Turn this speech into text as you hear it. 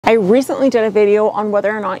I recently did a video on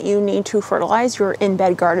whether or not you need to fertilize your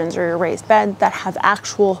in-bed gardens or your raised bed that have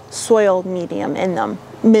actual soil medium in them.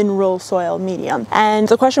 Mineral soil medium. And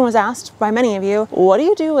the question was asked by many of you, what do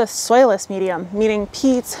you do with soilless medium? Meaning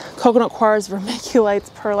peats, coconut coirs,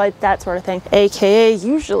 vermiculites, perlite, that sort of thing. AKA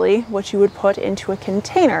usually what you would put into a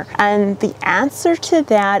container. And the answer to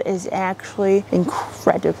that is actually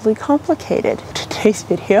incredibly complicated. Today's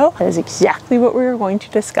video is exactly what we're going to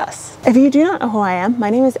discuss. If you do not know who I am,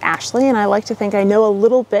 my name is Ashley and I like to think I know a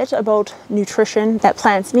little bit about nutrition that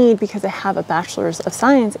plants need because I have a bachelor's of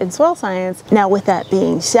science in soil science. Now with that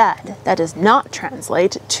being said, that does not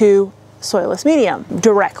translate to soilless medium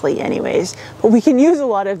directly anyways, but we can use a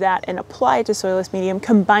lot of that and apply it to soilless medium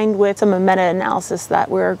combined with some meta-analysis that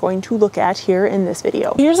we're going to look at here in this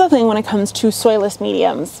video. Here's the thing when it comes to soilless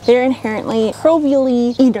mediums. They're inherently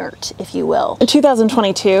microbially inert, if you will. In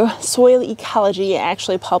 2022, Soil Ecology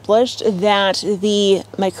actually published that the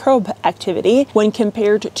microbe activity when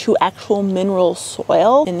compared to actual mineral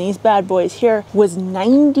soil in these bad boys here was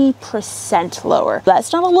 90% lower.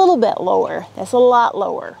 That's not a little bit lower, that's a lot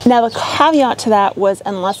lower. Now the caveat to that was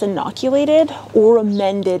unless inoculated or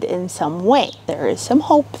amended in some way. There is some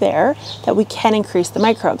hope there that we can increase the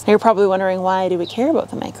microbes. Now you're probably wondering, why do we care about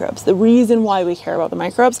the microbes? The reason why we care about the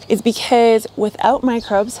microbes is because without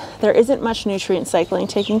microbes, there isn't much nutrient cycling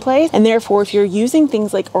taking place. And therefore, if you're using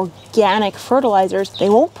things like organic fertilizers, they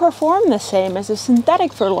won't perform the same as a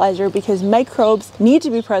synthetic fertilizer because microbes need to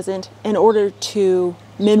be present in order to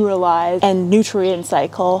mineralize and nutrient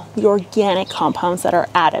cycle the organic compounds that are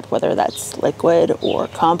added, whether that's liquid or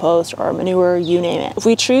compost or manure, you name it. If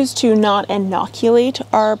we choose to not inoculate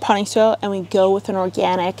our potting soil and we go with an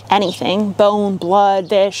organic anything, bone, blood,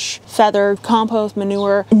 fish, feather, compost,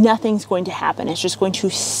 manure, nothing's going to happen. It's just going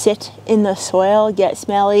to sit in the soil, get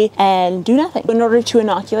smelly, and do nothing. In order to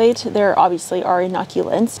inoculate, there obviously are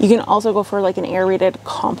inoculants. You can also go for like an aerated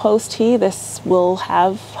compost tea. This will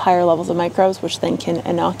have higher levels of microbes, which then can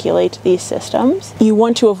inoculate these systems. You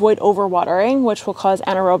want to avoid overwatering, which will cause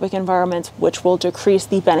anaerobic environments, which will decrease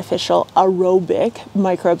the beneficial aerobic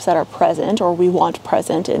microbes that are present or we want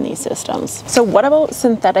present in these systems. So what about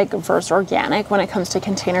synthetic versus organic when it comes to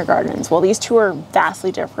container gardens? Well, these two are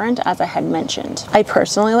vastly different, as I had mentioned. I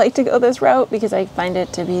personally like to go this route because I find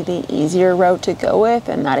it to be the easier route to go with,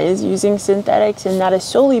 and that is using synthetics, and that is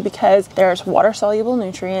solely because there's water-soluble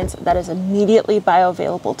nutrients that is immediately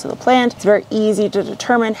bioavailable to the plant. It's very easy to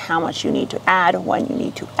determine how much you need to add, when you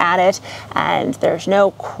need to add it, and there's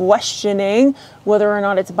no questioning whether or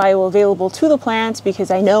not it's bioavailable to the plant because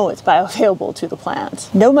I know it's bioavailable to the plant.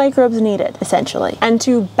 No microbes needed, essentially. And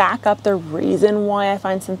to back up the reason why I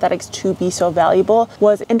find synthetics to be so valuable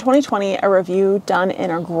was in 2020, a review done in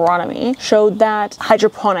agronomy showed that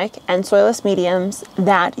hydroponic and soilless mediums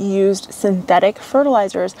that used synthetic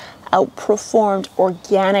fertilizers outperformed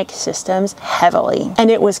organic systems heavily. And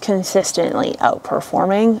it was consistently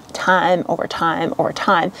outperforming time over time over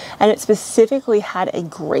time. And it specifically had a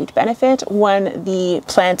great benefit when the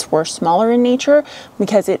plants were smaller in nature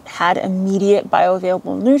because it had immediate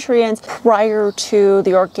bioavailable nutrients prior to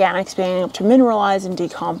the organics being able to mineralize and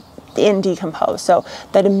decompose. So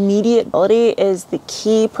that immediate ability is the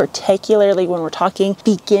key, particularly when we're talking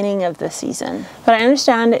beginning of the season. But I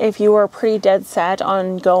understand if you are pretty dead set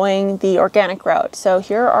on going the organic route. So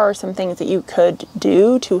here are some things that you could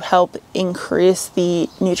do to help increase the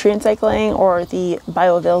nutrient cycling or the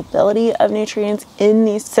bioavailability of nutrients in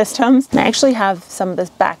these systems. And I actually have some of this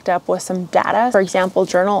backed up with some data. For example,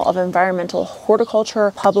 Journal of Environmental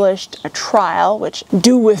Horticulture published a trial, which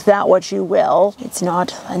do with that what you will. It's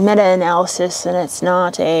not a meta-analysis and it's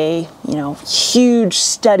not a, huge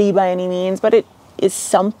study by any means, but it is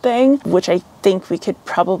something which I think we could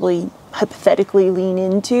probably hypothetically lean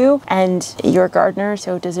into. And you're a gardener,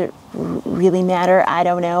 so does it really matter? I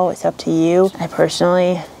don't know. It's up to you. I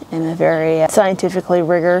personally am a very scientifically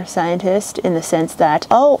rigorous scientist in the sense that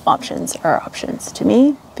all options are options to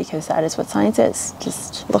me, because that is what science is.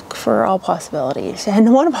 Just look for all possibilities.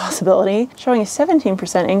 And one possibility showing a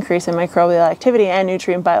 17% increase in microbial activity and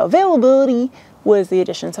nutrient bioavailability was the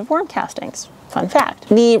additions of worm castings. Fun fact.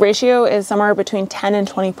 The ratio is somewhere between 10 and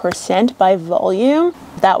 20% by volume.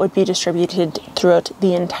 That would be distributed throughout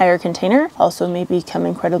the entire container. Also may become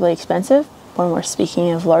incredibly expensive when we're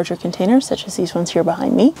speaking of larger containers, such as these ones here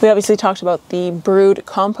behind me. We obviously talked about the brewed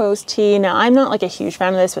compost tea. Now, I'm not like a huge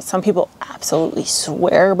fan of this, but some people absolutely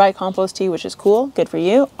swear by compost tea, which is cool. Good for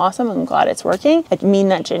you. Awesome. I'm glad it's working. I mean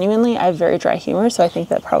that genuinely. I have very dry humor, so I think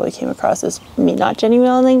that probably came across as me not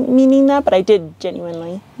genuinely meaning that, but I did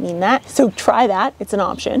genuinely mean that. So try that, it's an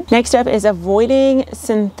option. Next up is avoiding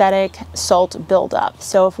synthetic salt buildup.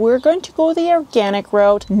 So if we're going to go the organic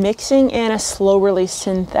route, mixing in a slow release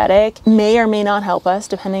synthetic may or may not help us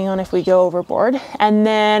depending on if we go overboard. And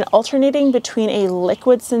then alternating between a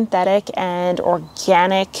liquid synthetic and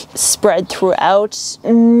organic spread throughout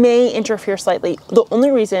may interfere slightly. The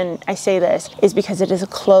only reason I say this is because it is a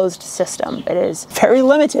closed system. It is very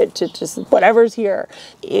limited to just whatever's here.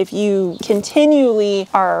 If you continually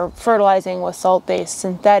are fertilizing with salt-based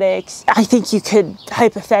synthetics, I think you could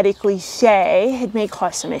hypothetically say it may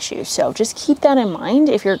cause some issues. So just keep that in mind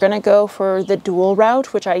if you're going to go for the dual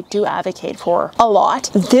route, which I do advocate for a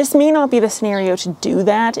lot. This may not be the scenario to do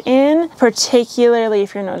that in, particularly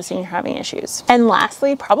if you're noticing you're having issues. And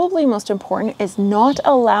lastly, probably most important, is not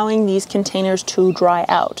allowing these containers to dry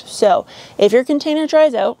out. So if your container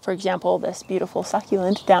dries out, for example, this beautiful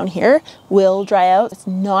succulent down here will dry out. It's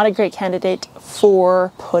not a great candidate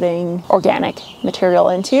for putting organic material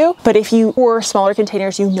into. But if you, or smaller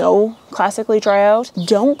containers, you know, classically dry out,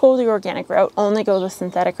 don't go the organic route, only go the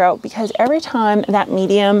synthetic route, because every time that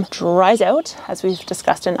medium dries out, as we've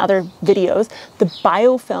discussed in other videos, the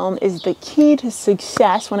biofilm is the key to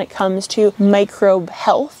success when it comes to microbe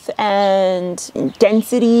health and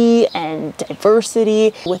density and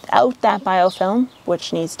diversity. Without that biofilm,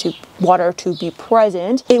 which needs water to be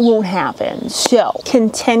present, it won't happen. So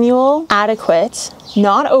continual, adequate,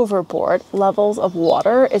 not overboard levels of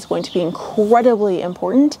water is going to be incredibly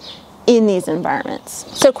important in these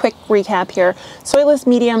environments. So quick recap here. Soilless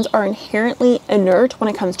mediums are inherently inert when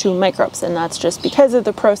it comes to microbes, and that's just because of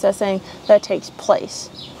the processing that takes place.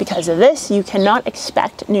 Because of this, you cannot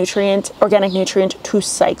expect organic nutrient to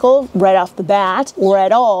cycle right off the bat or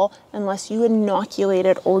at all unless you inoculate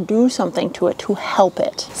it or do something to it to help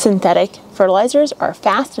it. Synthetic fertilizers are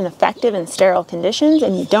fast and effective in sterile conditions,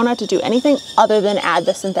 and you don't have to do anything other than add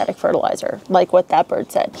the synthetic fertilizer, like what that bird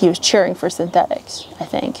said. He was cheering for synthetics, I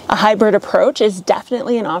think. A hybrid approach is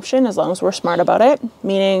definitely an option as long as we're smart about it,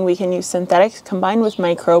 meaning we can use synthetics combined with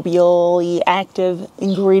microbially active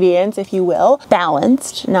ingredients, if you will,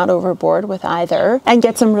 balanced, not overboard with either, and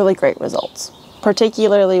get some really great results,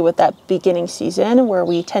 particularly with that beginning season where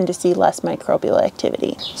we tend to see less microbial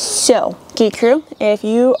activity. So, Geek Crew, if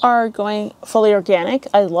you are going fully organic,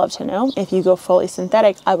 I'd love to know. If you go fully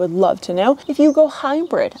synthetic, I would love to know. If you go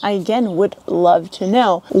hybrid, I again would love to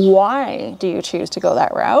know. Why do you choose to go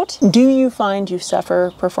that route? Do you find you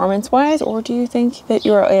suffer performance-wise, or do you think that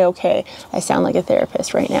you're a-okay? I sound like a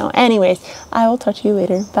therapist right now. Anyways, I will talk to you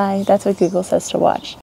later. Bye. That's what Google says to watch.